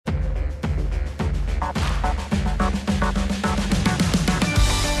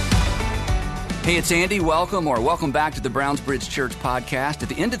Hey, it's Andy. Welcome back to the Brownsbridge Church podcast. At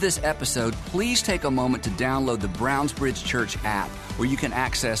the end of this episode, please take a moment to download the Brownsbridge Church app, where you can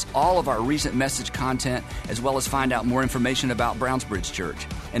access all of our recent message content, as well as find out more information about Brownsbridge Church.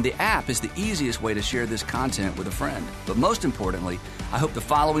 And the app is the easiest way to share this content with a friend. But most importantly, I hope the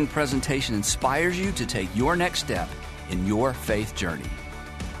following presentation inspires you to take your next step in your faith journey.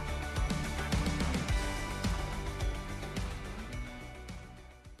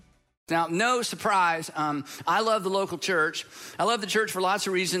 Now, no surprise, I love the local church. I love the church for lots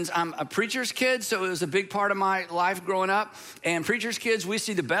of reasons. I'm a preacher's kid, so it was a big part of my life growing up. And preacher's kids, we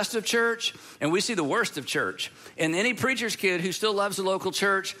see the best of church, and we see the worst of church. And any preacher's kid who still loves the local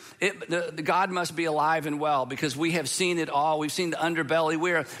church, the God must be alive and well, because we have seen it all. We've seen the underbelly.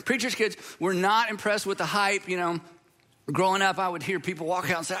 We're preacher's kids. We're not impressed with the hype, Growing up, I would hear people walk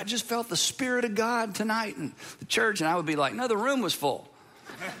out and say, I just felt the Spirit of God tonight in the church. And I would be like, no, the room was full.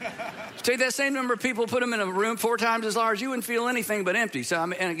 Take that same number of people, put them in a room 4 times as large, you wouldn't feel anything but empty. So,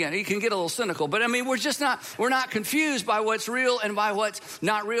 and again, you can get a little cynical, but we're not confused by what's real and by what's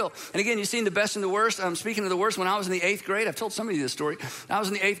not real. And again, you've seen the best and the worst. Speaking of the worst, when I was in the 8th grade, I've told somebody this story. I was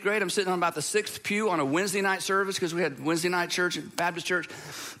in the 8th grade. I'm sitting on about the 6th pew on a Wednesday night service, because we had Wednesday night church at Baptist church.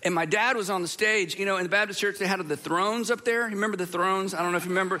 And my dad was on the stage. In the Baptist church, they had the thrones up there. You remember the thrones? I don't know if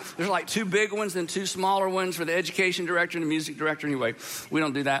you remember. There's like 2 big ones and 2 smaller ones for the education director and the music director. Anyway, we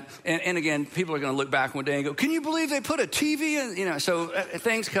don't do that. And again, people are going to look back one day and go, can you believe they put a TV in? So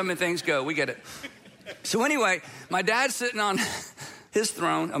things come and things go. We get it. So anyway, my dad's sitting on his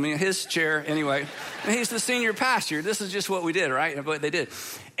throne, his chair anyway. And he's the senior pastor. This is just what we did, right? What they did.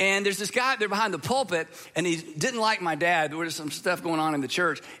 And there's this guy up there behind the pulpit, and he didn't like my dad. There was some stuff going on in the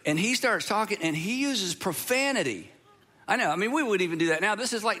church. And he starts talking, and he uses profanity. I know. We wouldn't even do that now.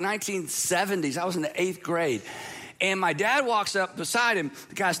 This is like 1970s. I was in the 8th grade. And my dad walks up beside him,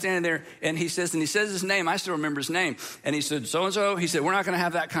 the guy standing there, and he says his name. I still remember his name. And he said, so-and-so. He said, we're not going to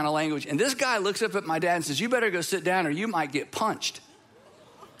have that kind of language. And this guy looks up at my dad and says, you better go sit down or you might get punched.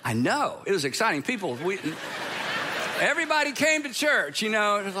 I know. It was exciting. Everybody came to church, It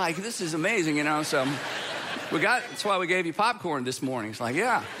was like, this is amazing, So that's why we gave you popcorn this morning. It's like,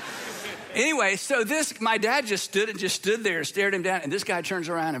 yeah. Anyway, so my dad just stood there and stared him down. And this guy turns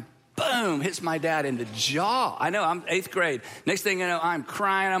around and boom, hits my dad in the jaw. I know, I'm 8th grade. Next thing you know, I'm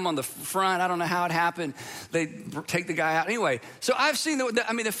crying. I'm on the front. I don't know how it happened. They take the guy out. Anyway, so I've seen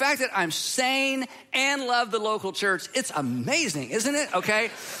the fact that I'm sane and love the local church, it's amazing, isn't it?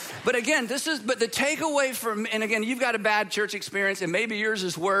 Okay. But again, the takeaway from, and again, you've got a bad church experience and maybe yours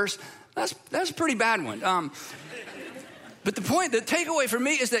is worse. That's a pretty bad one. But the takeaway for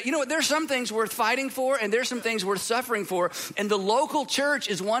me is that, there's some things worth fighting for and there's some things worth suffering for. And the local church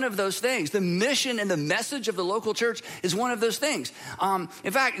is one of those things. The mission and the message of the local church is one of those things.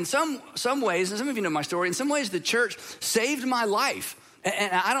 In fact, in some ways, and some of you know my story, in some ways the church saved my life.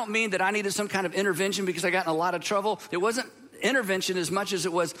 And I don't mean that I needed some kind of intervention because I got in a lot of trouble. It wasn't intervention as much as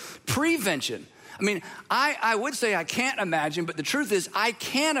it was prevention. I would say I can't imagine, but the truth is I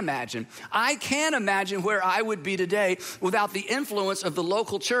can imagine. I can't imagine where I would be today without the influence of the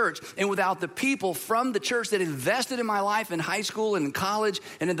local church and without the people from the church that invested in my life in high school and in college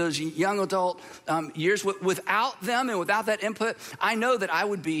and in those young adult years. Without them and without that input, I know that I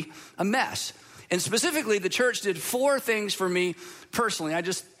would be a mess. And specifically, the church did 4 things for me personally. I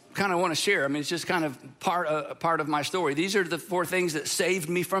just kind of want to share. It's just kind of part of my story. These are the 4 things that saved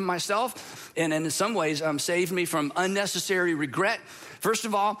me from myself and in some ways saved me from unnecessary regret. First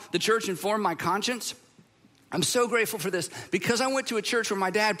of all, the church informed my conscience. I'm so grateful for this because I went to a church where my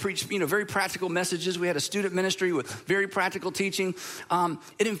dad preached, very practical messages. We had a student ministry with very practical teaching.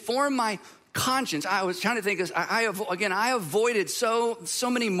 It informed my conscience. I was trying to think, I avoided so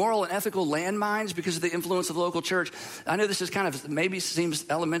many moral and ethical landmines because of the influence of the local church. I know this is kind of maybe seems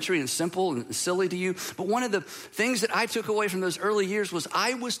elementary and simple and silly to you, but one of the things that I took away from those early years was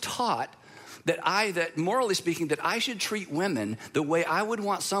I was taught that morally speaking, that I should treat women the way I would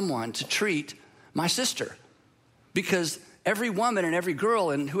want someone to treat my sister, because every woman and every girl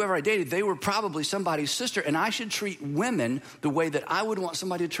and whoever I dated, they were probably somebody's sister, and I should treat women the way that I would want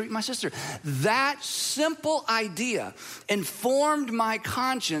somebody to treat my sister. That simple idea informed my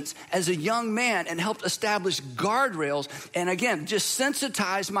conscience as a young man and helped establish guardrails and, again, just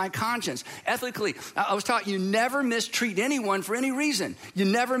sensitized my conscience. Ethically, I was taught you never mistreat anyone for any reason. You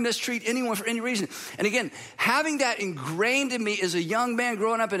never mistreat anyone for any reason. And again, having that ingrained in me as a young man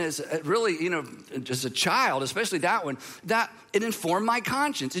growing up and as really, as a child, especially that one, that it informed my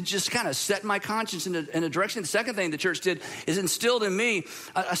conscience. It just kind of set my conscience in a direction. The second thing the church did is instilled in me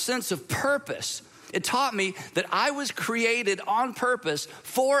a sense of purpose. It taught me that I was created on purpose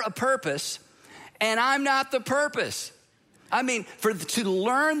for a purpose, and I'm not the purpose. I mean, to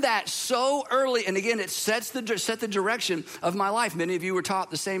learn that so early, and again, it set the direction of my life. Many of you were taught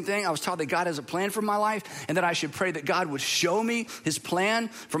the same thing. I was taught that God has a plan for my life and that I should pray that God would show me his plan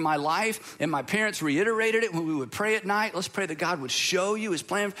for my life. And my parents reiterated it when we would pray at night. Let's pray that God would show you his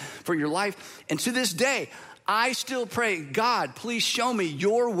plan for your life. And to this day, I still pray, God, please show me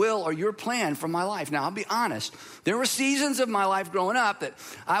your will or your plan for my life. Now, I'll be honest. There were seasons of my life growing up that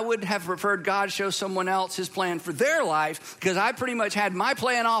I would have preferred God show someone else his plan for their life because I pretty much had my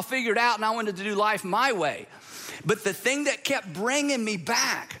plan all figured out and I wanted to do life my way. But the thing that kept bringing me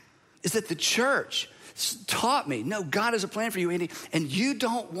back is that the church taught me, no, God has a plan for you, Andy, and you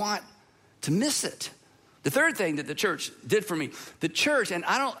don't want to miss it. The third thing that the church did for me, the church, and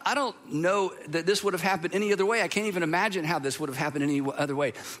I don't know that this would have happened any other way. I can't even imagine how this would have happened any other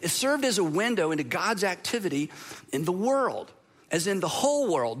way. It served as a window into God's activity in the world, as in the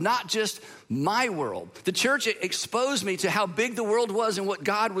whole world, not just my world. The church exposed me to how big the world was and what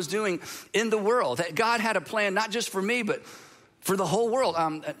God was doing in the world. That God had a plan not just for me, but for the whole world.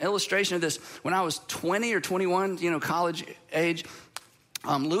 An illustration of this, when I was 20 or 21, college age,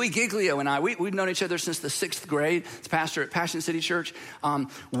 Louis Giglio and I, we've known each other since the 6th grade. He's pastor at Passion City Church.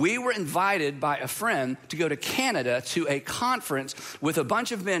 We were invited by a friend to go to Canada to a conference with a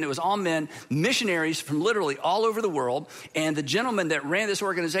bunch of men. It was all men, missionaries from literally all over the world. And the gentleman that ran this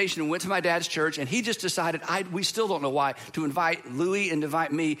organization went to my dad's church, and he just decided, we still don't know why, to invite Louis and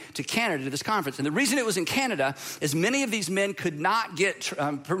invite me to Canada to this conference. And the reason it was in Canada is many of these men could not get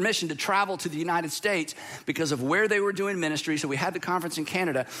permission to travel to the United States because of where they were doing ministry. So we had the conference in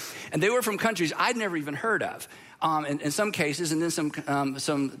Canada, and they were from countries I'd never even heard of in some cases, and then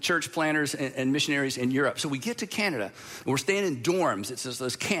some church planners and missionaries in Europe. So we get to Canada, and we're staying in dorms. It's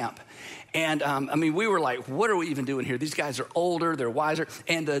this camp. And we were like, what are we even doing here? These guys are older, they're wiser.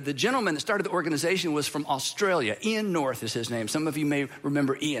 And the gentleman that started the organization was from Australia. Ian North is his name. Some of you may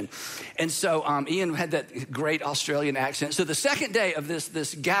remember Ian. And so Ian had that great Australian accent. So the second day of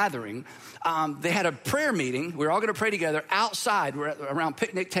this gathering, they had a prayer meeting. We were all going to pray together outside. We're around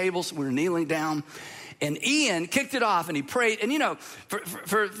picnic tables. We were kneeling down. And Ian kicked it off and he prayed. And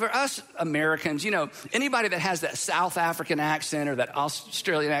for us Americans, anybody that has that South African accent or that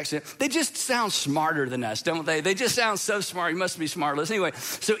Australian accent, they just sound smarter than us, don't they? They just sound so smart. You must be smarter. Anyway,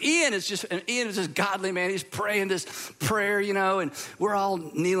 so Ian is just godly, man. He's praying this prayer, and we're all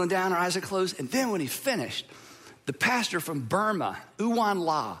kneeling down, our eyes are closed. And then when he finished, the pastor from Burma,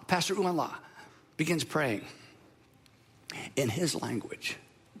 Pastor Uwan La, begins praying in his language.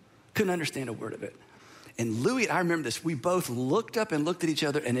 Couldn't understand a word of it. And Louis, I remember this, we both looked up and looked at each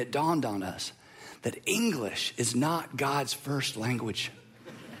other, and it dawned on us that English is not God's first language.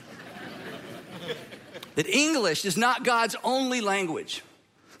 That English is not God's only language.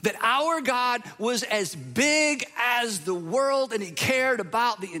 That our God was as big as the world, and he cared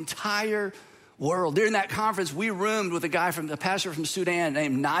about the entire world. During that conference, we roomed with a pastor from Sudan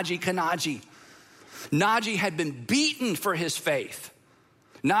named Naji Kanaji. Naji had been beaten for his faith.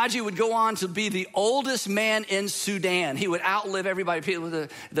 Naji would go on to be the oldest man in Sudan. He would outlive everybody.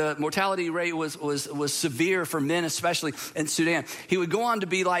 The mortality rate was severe for men, especially in Sudan. He would go on to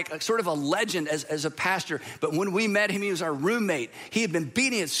be like a sort of a legend as a pastor. But when we met him, he was our roommate. He had been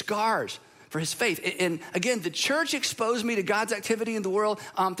beaten, he had scars for his faith. And again, the church exposed me to God's activity in the world.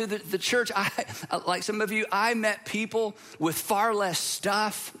 Through the church, like some of you, I met people with far less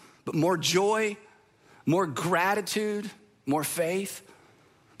stuff, but more joy, more gratitude, more faith.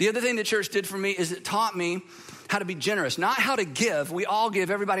 The other thing the church did for me is it taught me how to be generous, not how to give. We all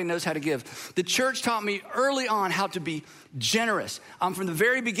give. Everybody knows how to give. The church taught me early on how to be generous. From the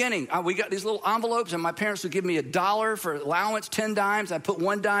very beginning, we got these little envelopes, and my parents would give me $1 for allowance, 10 dimes. I put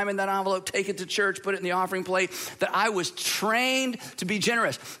 1 dime in that envelope, take it to church, put it in the offering plate. That I was trained to be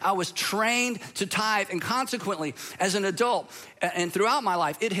generous. I was trained to tithe, and consequently, as an adult and throughout my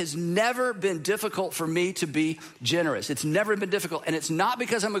life, it has never been difficult for me to be generous. It's never been difficult, and it's not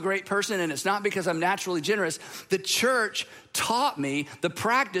because I'm a great person, and it's not because I'm naturally generous. The church taught me the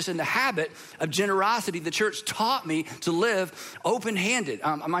practice and the habit of generosity. The church taught me to live open-handed.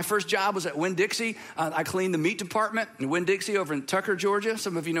 My first job was at Winn-Dixie. I cleaned the meat department in Winn-Dixie over in Tucker, Georgia.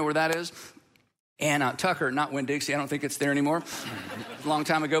 Some of you know where that is. And Tucker, not Winn-Dixie. I don't think it's there anymore. A long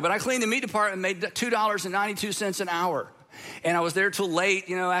time ago. But I cleaned the meat department, made $2.92 an hour. And I was there till late,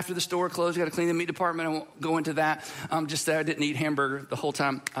 after the store closed. Got to clean the meat department. I won't go into that. Just that I didn't eat hamburger the whole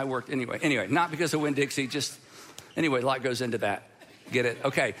time I worked. Anyway, not because of Winn-Dixie. A lot goes into that. Get it?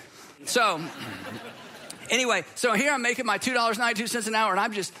 Okay. So Anyway, so here I'm making my $2.92 an hour,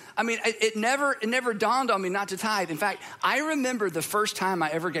 and it never dawned on me not to tithe. In fact, I remember the first time I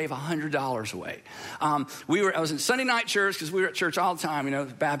ever gave $100 away. I was in Sunday night church because we were at church all the time,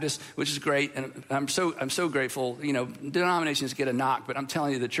 Baptist, which is great, and I'm so grateful. Denominations get a knock, but I'm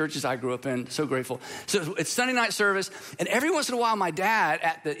telling you, the churches I grew up in, so grateful. So it's Sunday night service, and every once in a while, my dad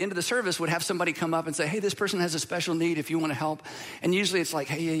at the end of the service would have somebody come up and say, "Hey, this person has a special need if you want to help." And usually it's like,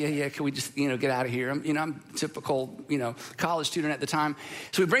 "Hey, yeah, can we just get out of here?" I'm typical, college student at the time.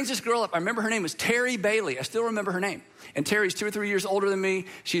 So he brings this girl up. I remember her name was Terry Bailey. I still remember her name. And Terry's 2 or 3 years older than me.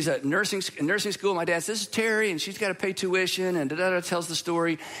 She's at nursing school. My dad says, "This is Terry, and she's got to pay tuition," and tells the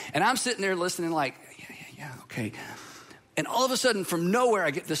story. And I'm sitting there listening like, yeah, okay. And all of a sudden, from nowhere,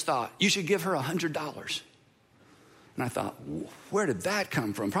 I get this thought: you should give her $100. And I thought, where did that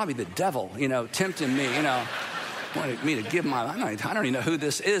come from? Probably the devil, tempting me, wanted me to give I don't even know who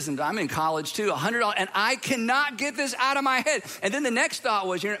this is, and I'm in college too, $100, and I cannot get this out of my head. And then the next thought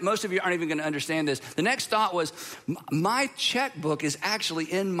was, most of you aren't even going to understand this. The next thought was, my checkbook is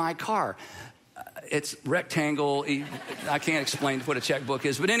actually in my car. It's rectangle. I can't explain what a checkbook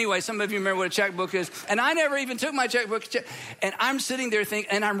is. But anyway, some of you remember what a checkbook is. And I never even took my checkbook. And I'm sitting there thinking,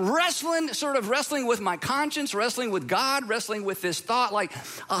 and I'm wrestling with my conscience, wrestling with God, wrestling with this thought, like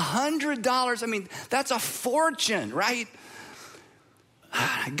 $100. That's a fortune, right?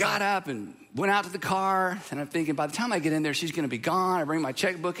 I got up and went out to the car. And I'm thinking, by the time I get in there, she's going to be gone. I bring my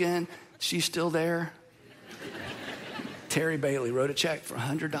checkbook in. She's still there. Terry Bailey wrote a check for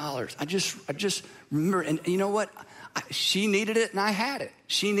 $100. I just remember, and you know what? She needed it and I had it.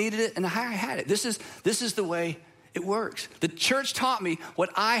 She needed it and I had it. This is the way it works. The church taught me what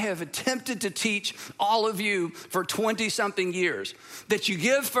I have attempted to teach all of you for 20-something years. That you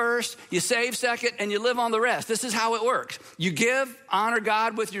give first, you save second, and you live on the rest. This is how it works. You give, honor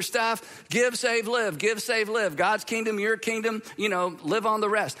God with your stuff. Give, save, live. Give, save, live. God's kingdom, your kingdom, live on the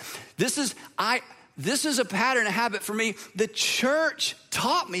rest. This is a pattern, a habit for me. The church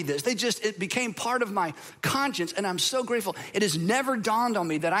taught me this. It became part of my conscience, and I'm so grateful. It has never dawned on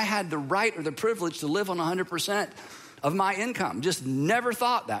me that I had the right or the privilege to live on 100% of my income. Just never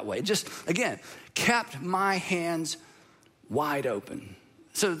thought that way. Just, again, kept my hands wide open.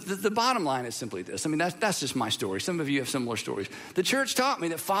 So the bottom line is simply this. That's just my story. Some of you have similar stories. The church taught me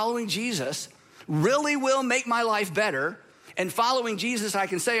that following Jesus really will make my life better. And following Jesus, I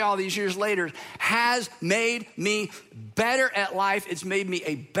can say all these years later, has made me better at life. It's made me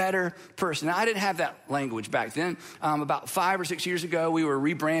a better person. Now, I didn't have that language back then. About 5 or 6 years ago, we were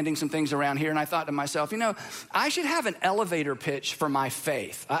rebranding some things around here, and I thought to myself, I should have an elevator pitch for my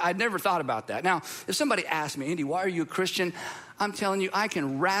faith. I'd never thought about that. Now, if somebody asked me, "Andy, why are you a Christian?" I'm telling you, I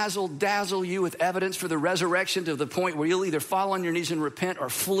can razzle-dazzle you with evidence for the resurrection to the point where you'll either fall on your knees and repent or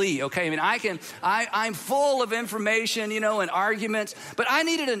flee, okay? I'm full of information, and arguments, but I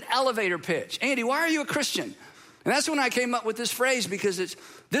needed an elevator pitch. "Andy, why are you a Christian?" And that's when I came up with this phrase, because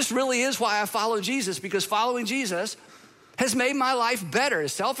this really is why I follow Jesus, because following Jesus has made my life better,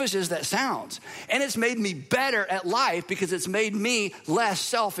 as selfish as that sounds. And it's made me better at life because it's made me less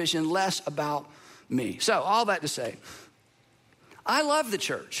selfish and less about me. So all that to say, I love the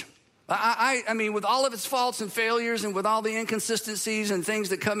church. I mean, with all of its faults and failures and with all the inconsistencies and things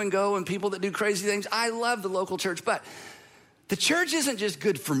that come and go and people that do crazy things, I love the local church. But the church isn't just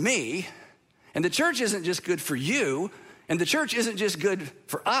good for me, and the church isn't just good for you, and the church isn't just good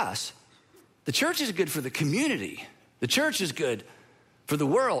for us. The church is good for the community. The church is good for the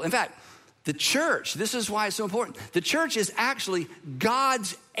world. In fact, the church, this is why it's so important. The church is actually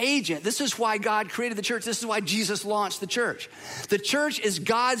God's agent. This is why God created the church. This is why Jesus launched the church. The church is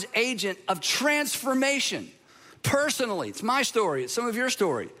God's agent of transformation. Personally, it's my story. It's some of your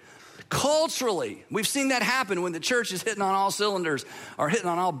story. Culturally, we've seen that happen when the church is hitting on all cylinders or hitting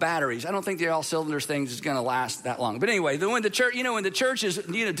on all batteries. I don't think the all cylinders thing is going to last that long. But anyway, when the church is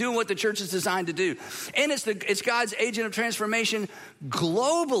doing what the church is designed to do, and it's God's agent of transformation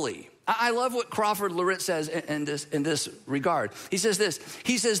globally. I love what Crawford Loritz says in this regard. He says this.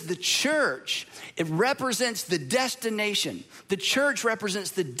 He says the church, it represents the destination. The church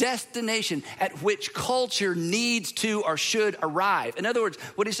represents the destination at which culture needs to or should arrive. In other words,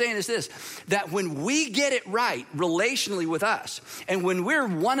 what he's saying is this, that when we get it right relationally with us, and when we're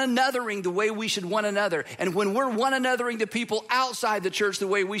one anothering the way we should one another, and when we're one anothering to people outside the church the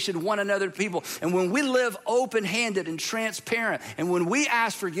way we should one another to people, and when we live open-handed and transparent, and when we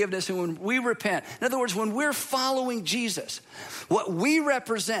ask forgiveness, and when we repent. In other words, when we're following Jesus, what we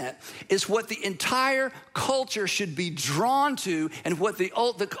represent is what the entire culture should be drawn to, and what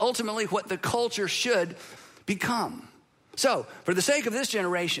ultimately what the culture should become. So, for the sake of this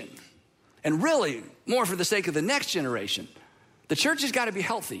generation, and really more for the sake of the next generation, the church has got to be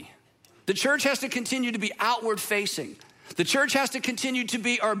healthy. The church has to continue to be outward facing. The church has to continue to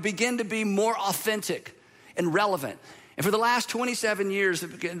be or begin to be more authentic and relevant. And for the last 27 years,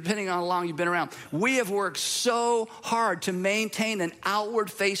 depending on how long you've been around, we have worked so hard to maintain an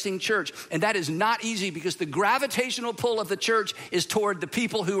outward-facing church. And that is not easy because the gravitational pull of the church is toward the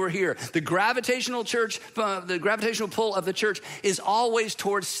people who are here. The gravitational pull of the church is always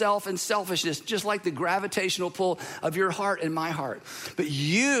towards self and selfishness, just like the gravitational pull of your heart and my heart. But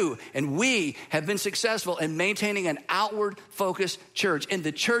you and we have been successful in maintaining an outward-focused church. And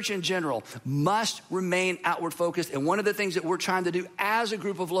the church in general must remain outward-focused. And one of the things that we're trying to do as a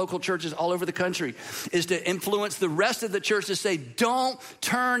group of local churches all over the country is to influence the rest of the church to say, don't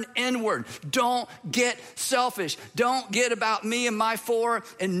turn inward. Don't get selfish. Don't get about me and my four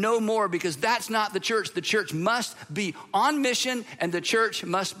and no more, because that's not the church. The church must be on mission and the church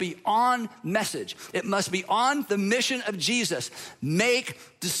must be on message. It must be on the mission of Jesus. Make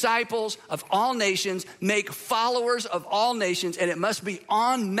disciples of all nations, make followers of all nations, and it must be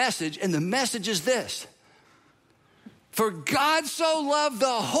on message. And the message is this: for God so loved the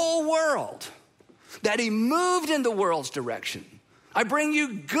whole world that he moved in the world's direction. I bring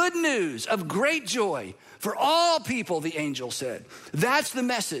you good news of great joy for all people, the angel said. That's the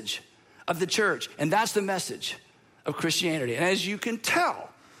message of the church, and that's the message of Christianity. And as you can tell,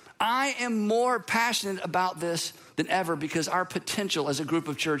 I am more passionate about this than ever because our potential as a group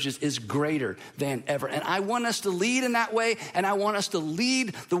of churches is greater than ever. And I want us to lead in that way, and I want us to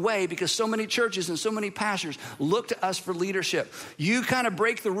lead the way because so many churches and so many pastors look to us for leadership. You kind of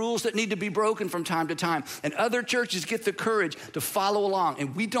break the rules that need to be broken from time to time, and other churches get the courage to follow along.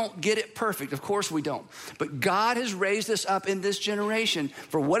 And we don't get it perfect. Of course we don't. But God has raised us up in this generation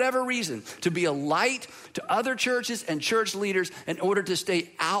for whatever reason to be a light to other churches and church leaders in order to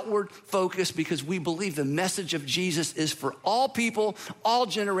stay outward focused, because we believe the message of Jesus is for all people, all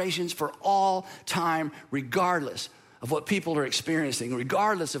generations, for all time, regardless of what people are experiencing,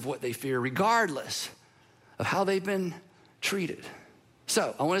 regardless of what they fear, regardless of how they've been treated.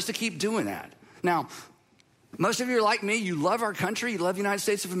 So I want us to keep doing that. Now, most of you are like me. You love our country. You love the United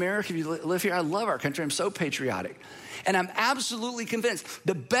States of America. If you live here, I love our country. I'm so patriotic. And I'm absolutely convinced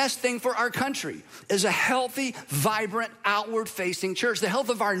the best thing for our country is a healthy, vibrant, outward-facing church. The health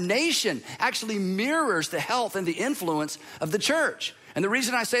of our nation actually mirrors the health and the influence of the church. And the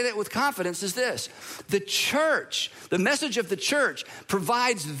reason I say that with confidence is this: the church, the message of the church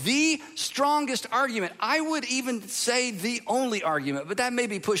provides the strongest argument. I would even say the only argument, but that may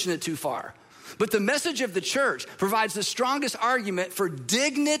be pushing it too far. But the message of the church provides the strongest argument for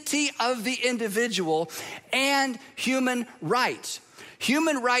dignity of the individual and human rights.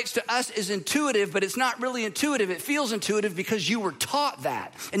 Human rights to us is intuitive, but it's not really intuitive. It feels intuitive because you were taught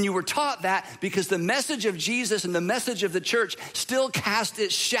that. And you were taught that because the message of Jesus and the message of the church still casts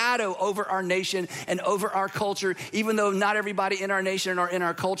its shadow over our nation and over our culture, even though not everybody in our nation or in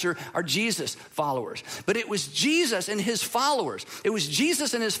our culture are Jesus followers. But it was Jesus and his followers. It was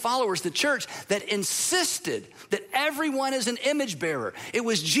Jesus and his followers, the church, that insisted that everyone is an image bearer. It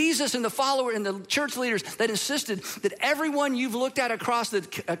was Jesus and the follower and the church leaders that insisted that everyone you've looked at across the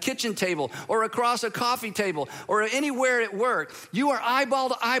kitchen table or across a coffee table or anywhere at work, you are eyeball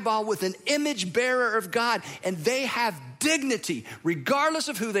to eyeball with an image bearer of God, and they have dignity regardless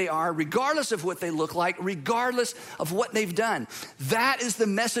of who they are, regardless of what they look like, regardless of what they've done. That is the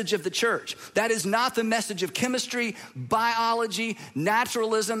message of the church. That is not the message of chemistry, biology,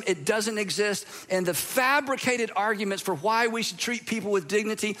 naturalism. It doesn't exist. And the fabricated arguments for why we should treat people with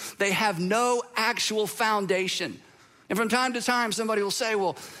dignity, they have no actual foundation. And from time to time, somebody will say,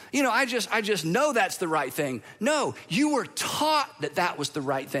 well, you know, I just know that's the right thing. No, you were taught that that was the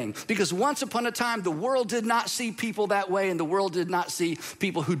right thing. Because once upon a time, the world did not see people that way, and the world did not see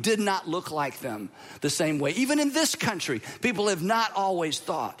people who did not look like them the same way. Even in this country, people have not always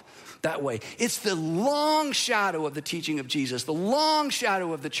thought that way. It's the long shadow of the teaching of Jesus, the long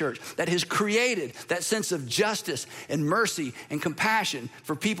shadow of the church that has created that sense of justice and mercy and compassion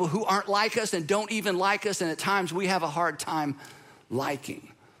for people who aren't like us and don't even like us, and at times we have a hard time liking.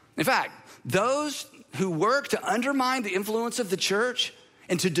 In fact, those who work to undermine the influence of the church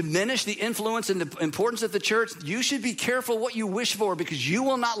and to diminish the influence and the importance of the church, you should be careful what you wish for, because you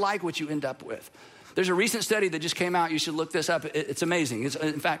will not like what you end up with. There's a recent study that just came out. You should look this up. It's amazing.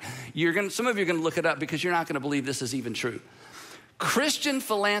 In fact, some of you are going to look it up because you're not going to believe this is even true. Christian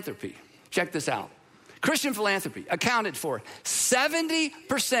philanthropy, check this out. Christian philanthropy accounted for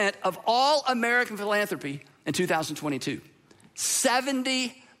 70% of all American philanthropy in 2022.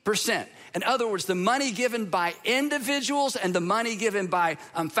 70%. In other words, the money given by individuals and the money given by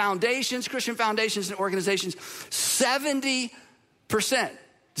foundations, Christian foundations and organizations, 70%.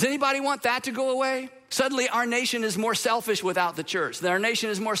 Does anybody want that to go away? Suddenly our nation is more selfish without the church. Our nation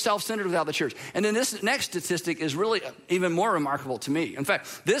is more self-centered without the church. And then this next statistic is really even more remarkable to me. In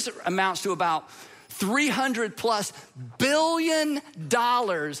fact, this amounts to about $300+ billion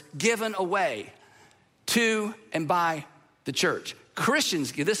given away to and by the church.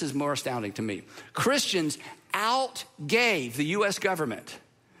 Christians, this is more astounding to me. Christians outgave the U.S. government.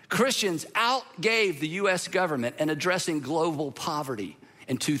 Christians outgave the U.S. government in addressing global poverty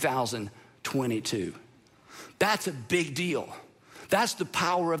in 2022. That's a big deal. That's the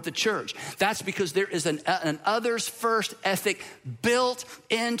power of the church. That's because there is an others first ethic built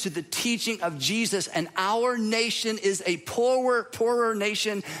into the teaching of Jesus, and our nation is a poorer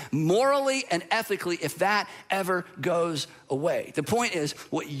nation morally and ethically if that ever goes away. The point is,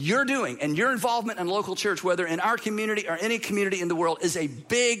 what you're doing and your involvement in local church, whether in our community or any community in the world, is a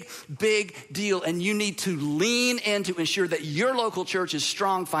big, big deal, and you need to lean in to ensure that your local church is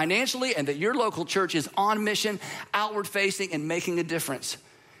strong financially and that your local church is on mission, outward facing, and making a difference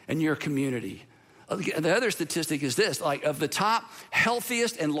in your community. The other statistic is this, like of the top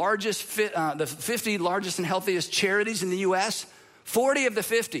healthiest and largest, the 50 largest and healthiest charities in the U.S., 40 of the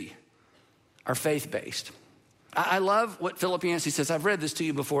 50 are faith-based. I love what Philip Yancey says. I've read this to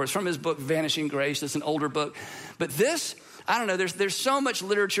you before. It's from his book, Vanishing Grace. It's an older book. But this, I don't know, there's so much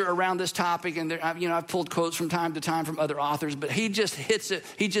literature around this topic, and I've pulled quotes from time to time from other authors, but he just hits it.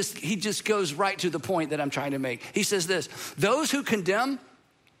 He just goes right to the point that I'm trying to make. He says this: those who condemn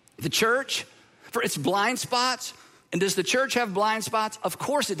the church for its blind spots, and does the church have blind spots? Of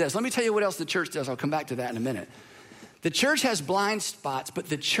course it does. Let me tell you what else the church does. I'll come back to that in a minute. The church has blind spots, but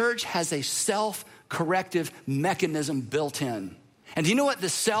the church has a self-corrective mechanism built in. And do you know what the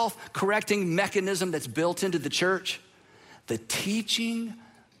self-correcting mechanism that's built into the church? The teaching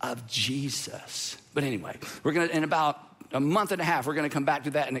of Jesus. But anyway, we're going to, in about a month and a half, we're going to come back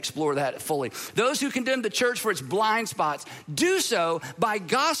to that and explore that fully. Those who condemn the church for its blind spots do so by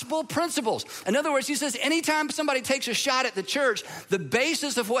gospel principles. In other words, he says anytime somebody takes a shot at the church, the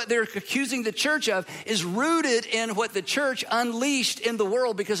basis of what they're accusing the church of is rooted in what the church unleashed in the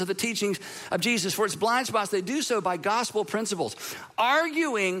world because of the teachings of Jesus. For its blind spots, they do so by gospel principles,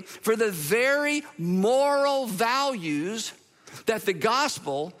 arguing for the very moral values that the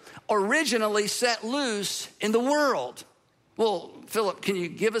gospel originally set loose in the world. Well, Philip, can you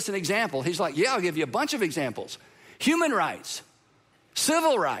give us an example? He's like, yeah, I'll give you a bunch of examples. Human rights,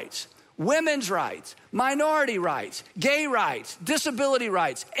 civil rights, women's rights, minority rights, gay rights, disability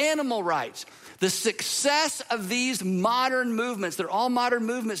rights, animal rights. The success of these modern movements, they're all modern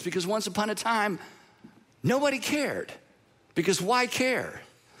movements because once upon a time, nobody cared. Because why care?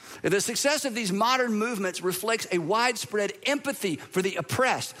 The success of these modern movements reflects a widespread empathy for the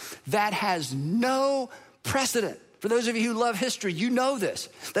oppressed that has no precedent. For those of you who love history, you know this.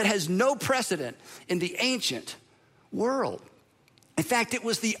 That has no precedent in the ancient world. In fact, it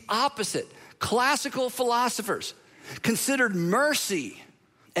was the opposite. Classical philosophers considered mercy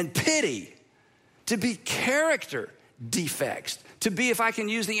and pity to be character defects, to be, if I can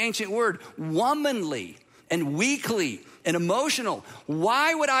use the ancient word, womanly and weakly and emotional.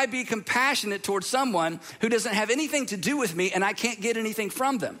 Why would I be compassionate towards someone who doesn't have anything to do with me and I can't get anything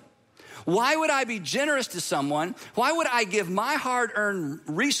from them? Why would I be generous to someone? Why would I give my hard-earned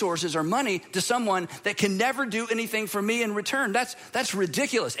resources or money to someone that can never do anything for me in return? That's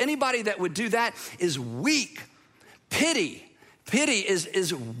ridiculous. Anybody that would do that is weak. Pity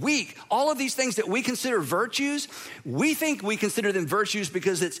is weak. All of these things that we consider virtues, we think we consider them virtues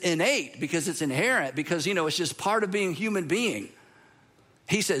because it's innate, because it's inherent, because, it's just part of being a human being.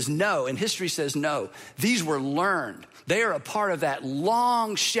 He says no, and history says no. These were learned. They are a part of that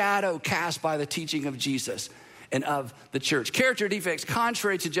long shadow cast by the teaching of Jesus and of the church. Character defects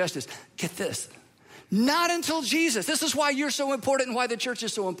contrary to justice. Get this. Not until Jesus, this is why you're so important and why the church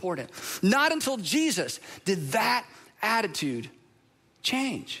is so important. Not until Jesus did that attitude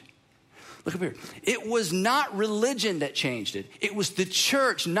change. Look up here. It was not religion that changed it. It was the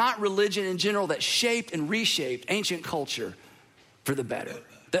church, not religion in general, that shaped and reshaped ancient culture for the better.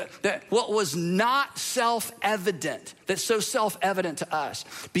 That what was not self-evident, that's so self-evident to us,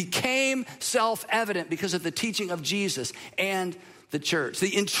 became self-evident because of the teaching of Jesus and the church.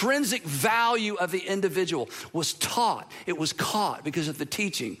 The intrinsic value of the individual was taught. It was caught because of the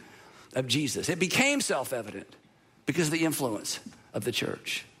teaching of Jesus. It became self-evident because of the influence of the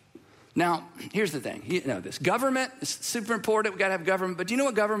church. Now, here's the thing. You know this. Government is super important. We got to have government. But do you know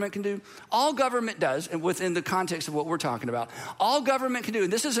what government can do? All government does, and within the context of what we're talking about, all government can do,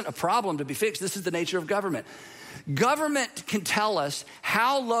 and this isn't a problem to be fixed. This is the nature of government. Government can tell us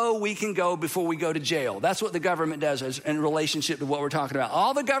how low we can go before we go to jail. That's what the government does in relationship to what we're talking about.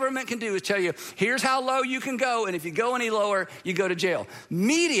 All the government can do is tell you, here's how low you can go, and if you go any lower, you go to jail.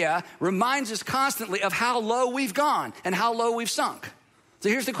 Media reminds us constantly of how low we've gone and how low we've sunk. So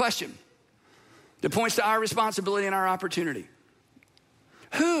here's the question that points to our responsibility and our opportunity.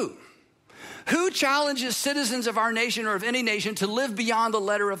 Who challenges citizens of our nation or of any nation to live beyond the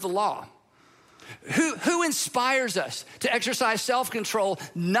letter of the law? Who inspires us to exercise self-control,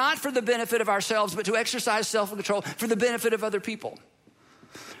 not for the benefit of ourselves, but to exercise self-control for the benefit of other people?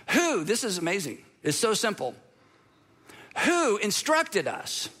 Who, this is amazing, it's so simple. Who instructed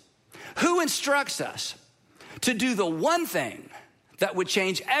us? Who instructs us to do the one thing that would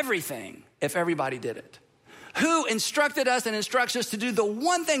change everything if everybody did it? Who instructed us and instructs us to do the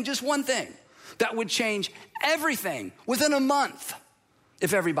one thing, just one thing, that would change everything within a month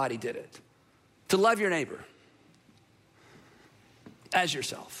if everybody did it? To love your neighbor as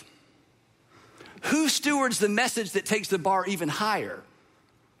yourself. Who stewards the message that takes the bar even higher?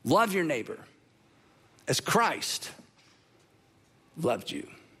 Love your neighbor as Christ loved you.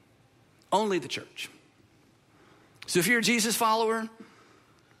 Only the church. So if you're a Jesus follower,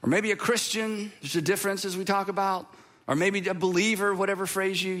 or maybe a Christian, there's a difference as we talk about, or maybe a believer, whatever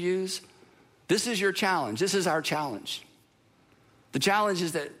phrase you use, this is your challenge. This is our challenge. The challenge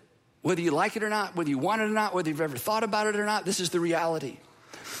is that whether you like it or not, whether you want it or not, whether you've ever thought about it or not, this is the reality.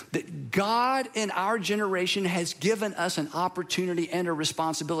 That God in our generation has given us an opportunity and a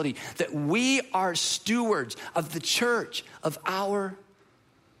responsibility that we are stewards of the church of our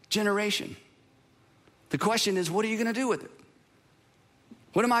generation. The question is, what are you going to do with it?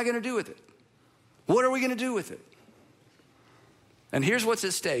 What am I going to do with it? What are we going to do with it? And here's what's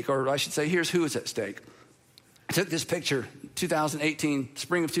at stake, or I should say, here's who is at stake. I took this picture, 2018,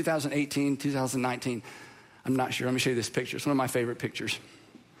 spring of 2018, 2019. I'm not sure. Let me show you this picture. It's one of my favorite pictures.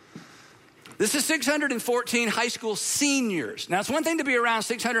 This is 614 high school seniors. Now, it's one thing to be around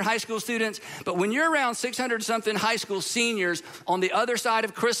 600 high school students, but when you're around 600-something high school seniors on the other side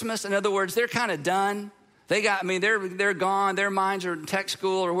of Christmas, in other words, they're kind of done. They're gone. Their minds are in tech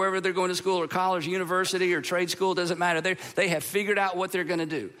school or wherever they're going to school or college, university or trade school, doesn't matter. They have figured out what they're going to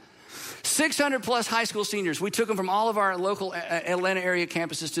do. 600 plus high school seniors. We took them from all of our local Atlanta area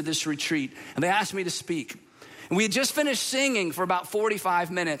campuses to this retreat, and they asked me to speak. And we had just finished singing for about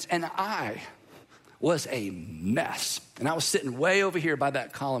 45 minutes, and I was a mess. And I was sitting way over here by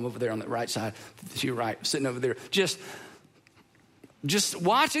that column over there on the right side, to your right, sitting over there, just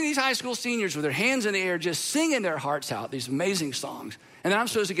watching these high school seniors with their hands in the air, just singing their hearts out, these amazing songs. And then I'm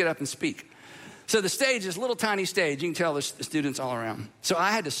supposed to get up and speak. So the stage is a little tiny stage. You can tell there's students all around. So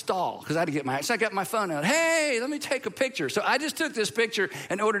I had to stall because I had to get so I got my phone out. Hey, let me take a picture. So I just took this picture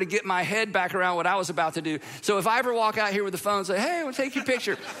in order to get my head back around what I was about to do. So if I ever walk out here with the phone and say, hey, we'll take your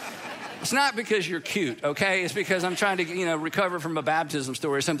picture. It's not because you're cute, okay? It's because I'm trying to, recover from a baptism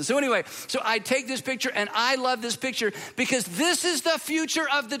story or something. So anyway, so I take this picture, and I love this picture because this is the future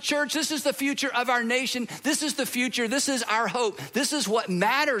of the church. This is the future of our nation. This is the future. This is our hope. This is what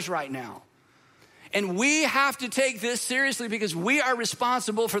matters right now. And we have to take this seriously because we are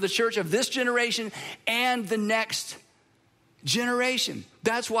responsible for the church of this generation and the next generation.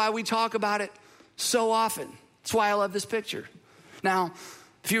 That's why we talk about it so often. That's why I love this picture. Now,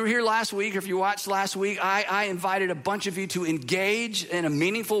 if you were here last week or if you watched last week, I invited a bunch of you to engage in a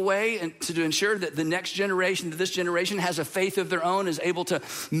meaningful way and to ensure that the next generation, that this generation has a faith of their own, is able to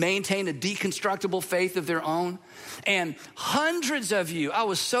maintain a deconstructible faith of their own. And hundreds of you, I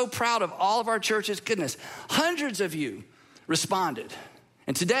was so proud of all of our churches, goodness, hundreds of you responded.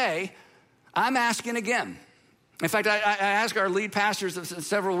 And today, I'm asking again. In fact, I asked our lead pastors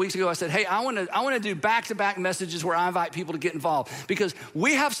several weeks ago, I said, hey, I want to do back-to-back messages where I invite people to get involved because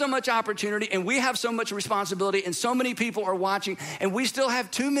we have so much opportunity and we have so much responsibility and so many people are watching and we still have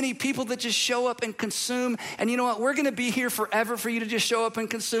too many people that just show up and consume. And you know what? We're going to be here forever for you to just show up and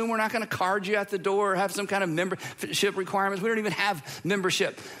consume. We're not going to card you at the door or have some kind of membership requirements. We don't even have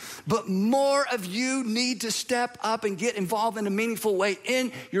membership. But more of you need to step up and get involved in a meaningful way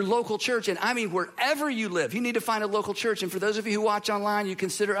in your local church. And I mean, wherever you live, you need to find a local church. And for those of you who watch online, you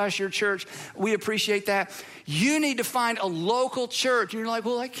consider us your church. We appreciate that. You need to find a local church. And you're like,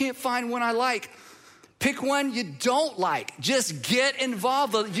 well, I can't find one I like. Pick one you don't like. Just get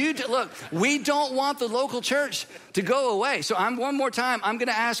involved. Look, we don't want the local church to go away. So one more time, I'm going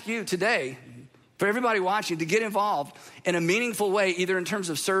to ask you today for everybody watching to get involved in a meaningful way, either in terms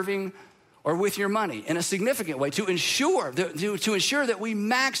of serving or with your money in a significant way to ensure that we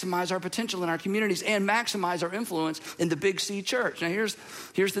maximize our potential in our communities and maximize our influence in the Big C church. Now, here's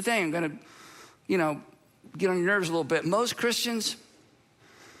the thing. I'm going to, get on your nerves a little bit. Most Christians,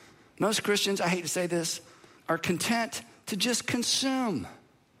 I hate to say this, are content to just consume.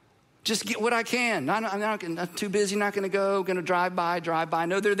 Just get what I can. I'm too busy, not going to go, going to drive by.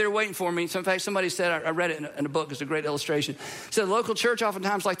 No, they're there waiting for me. So in fact, somebody said, I read it in a book, it's a great illustration. It said, local church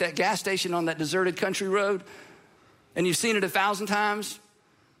oftentimes like that gas station on that deserted country road, and you've seen it 1,000 times,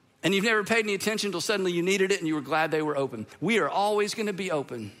 and you've never paid any attention until suddenly you needed it and you were glad they were open. We are always going to be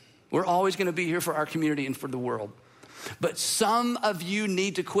open. We're always going to be here for our community and for the world. But some of you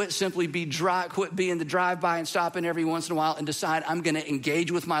need to quit being the drive-by and stopping every once in a while and decide I'm going to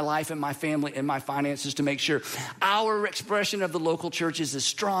engage with my life and my family and my finances to make sure our expression of the local church is as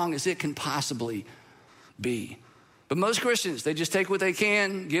strong as it can possibly be. But most Christians, they just take what they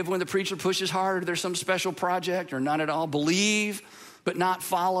can, give when the preacher pushes hard, there's some special project, or none at all. Believe, but not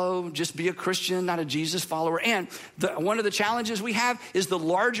follow. Just be a Christian, not a Jesus follower. And one of the challenges we have is the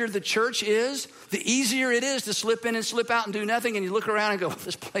larger the church is, the easier it is to slip in and slip out and do nothing. And you look around and go,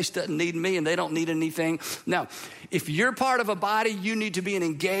 this place doesn't need me and they don't need anything. No, if you're part of a body, you need to be an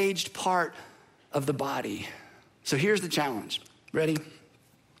engaged part of the body. So here's the challenge. Ready?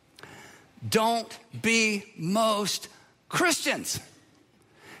 Don't be most Christians.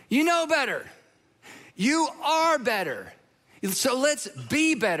 You know better. You are better. So let's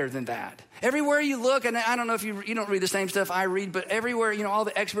be better than that. Everywhere you look, and I don't know if you don't read the same stuff I read, but everywhere, all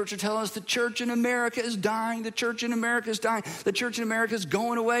the experts are telling us the church in America is dying. The church in America is dying. The church in America is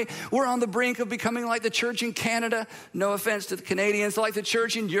going away. We're on the brink of becoming like the church in Canada. No offense to the Canadians. Like the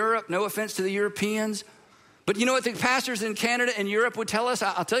church in Europe. No offense to the Europeans. But you know what the pastors in Canada and Europe would tell us?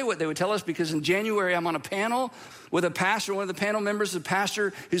 I'll tell you what they would tell us, because in January I'm on a panel with a pastor. One of the panel members is a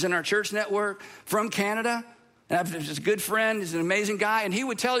pastor who's in our church network from Canada. And I have a good friend, he's an amazing guy, and he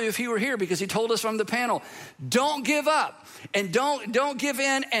would tell you if he were here, because he told us from the panel, don't give up and don't give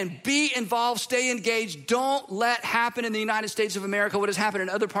in, and be involved, stay engaged. Don't let happen in the United States of America what has happened in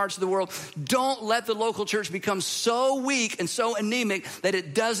other parts of the world. Don't let the local church become so weak and so anemic that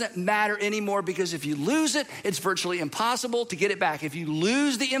it doesn't matter anymore, because if you lose it, it's virtually impossible to get it back. If you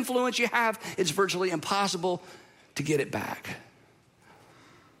lose the influence you have, it's virtually impossible to get it back.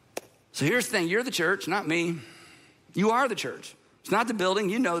 So here's the thing, you're the church, not me. You are the church. It's not the building.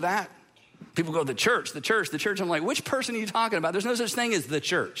 You know that. People go, the church. I'm like, which person are you talking about? There's no such thing as the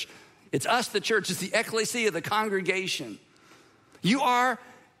church. It's us, the church. It's the ecclesia, the congregation. You are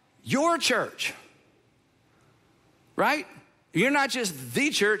your church, right? You're not just the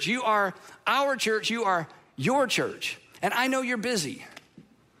church. You are our church. You are your church. And I know you're busy.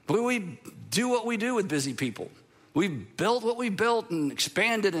 But we do what we do with busy people. We've built what we built and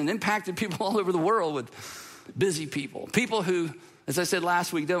expanded and impacted people all over the world with busy people. People who, as I said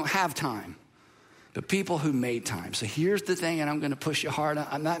last week, don't have time, but people who made time. So here's the thing, and I'm going to push you hard.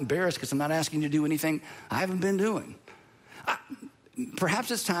 I'm not embarrassed because I'm not asking you to do anything I haven't been doing.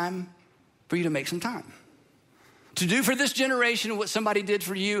 Perhaps it's time for you to make some time. To do for this generation what somebody did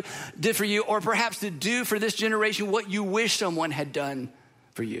for you, or perhaps to do for this generation what you wish someone had done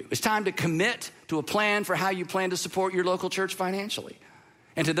for you. It's time to commit to a plan for how you plan to support your local church financially.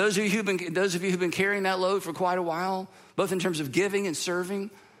 And to those of you who've been carrying that load for quite a while, both in terms of giving and serving,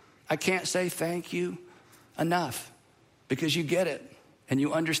 I can't say thank you enough, because you get it and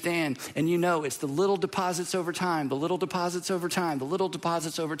you understand and you know it's the little deposits over time, that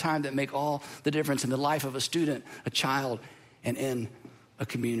make all the difference in the life of a student, a child, and in a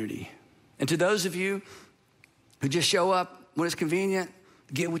community. And to those of you who just show up when it's convenient,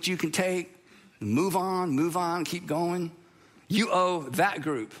 get what you can take, move on, keep going, you owe that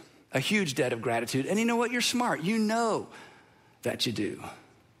group a huge debt of gratitude. And you know what? You're smart. You know that you do.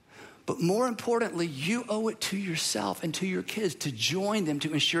 But more importantly, you owe it to yourself and to your kids to join them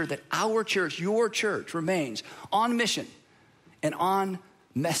to ensure that our church, your church, remains on mission and on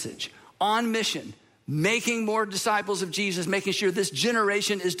message. On mission, making more disciples of Jesus, making sure this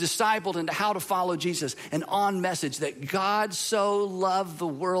generation is discipled into how to follow Jesus, and on message that God so loved the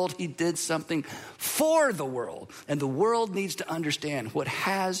world, he did something for the world, and the world needs to understand what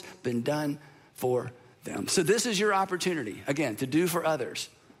has been done for them. So this is your opportunity, again, to do for others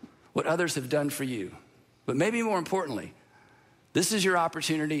what others have done for you. But maybe more importantly, this is your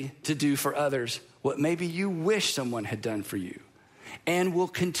opportunity to do for others what maybe you wish someone had done for you, and will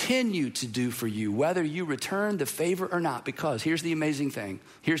continue to do for you, whether you return the favor or not. Because here's the amazing thing.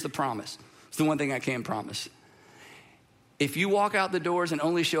 Here's the promise. It's the one thing I can promise. If you walk out the doors and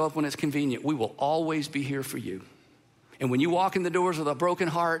only show up when it's convenient, we will always be here for you. And when you walk in the doors with a broken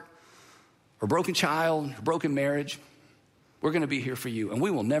heart or broken child or broken marriage, we're going to be here for you. And we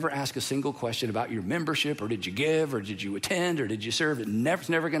will never ask a single question about your membership or did you give or did you attend or did you serve. It's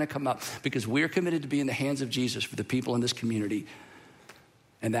never going to come up because we're committed to be in the hands of Jesus for the people in this community.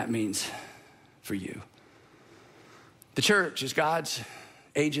 And that means for you. The church is God's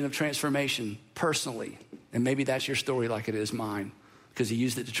agent of transformation personally. And maybe that's your story like it is mine because he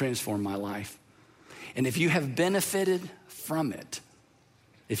used it to transform my life. And if you have benefited from it,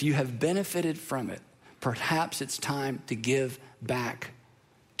 perhaps it's time to give back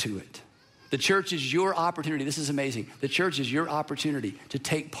to it. The church is your opportunity. This is amazing. The church is your opportunity to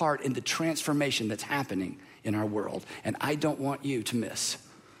take part in the transformation that's happening in our world. And I don't want you to miss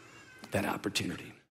that opportunity.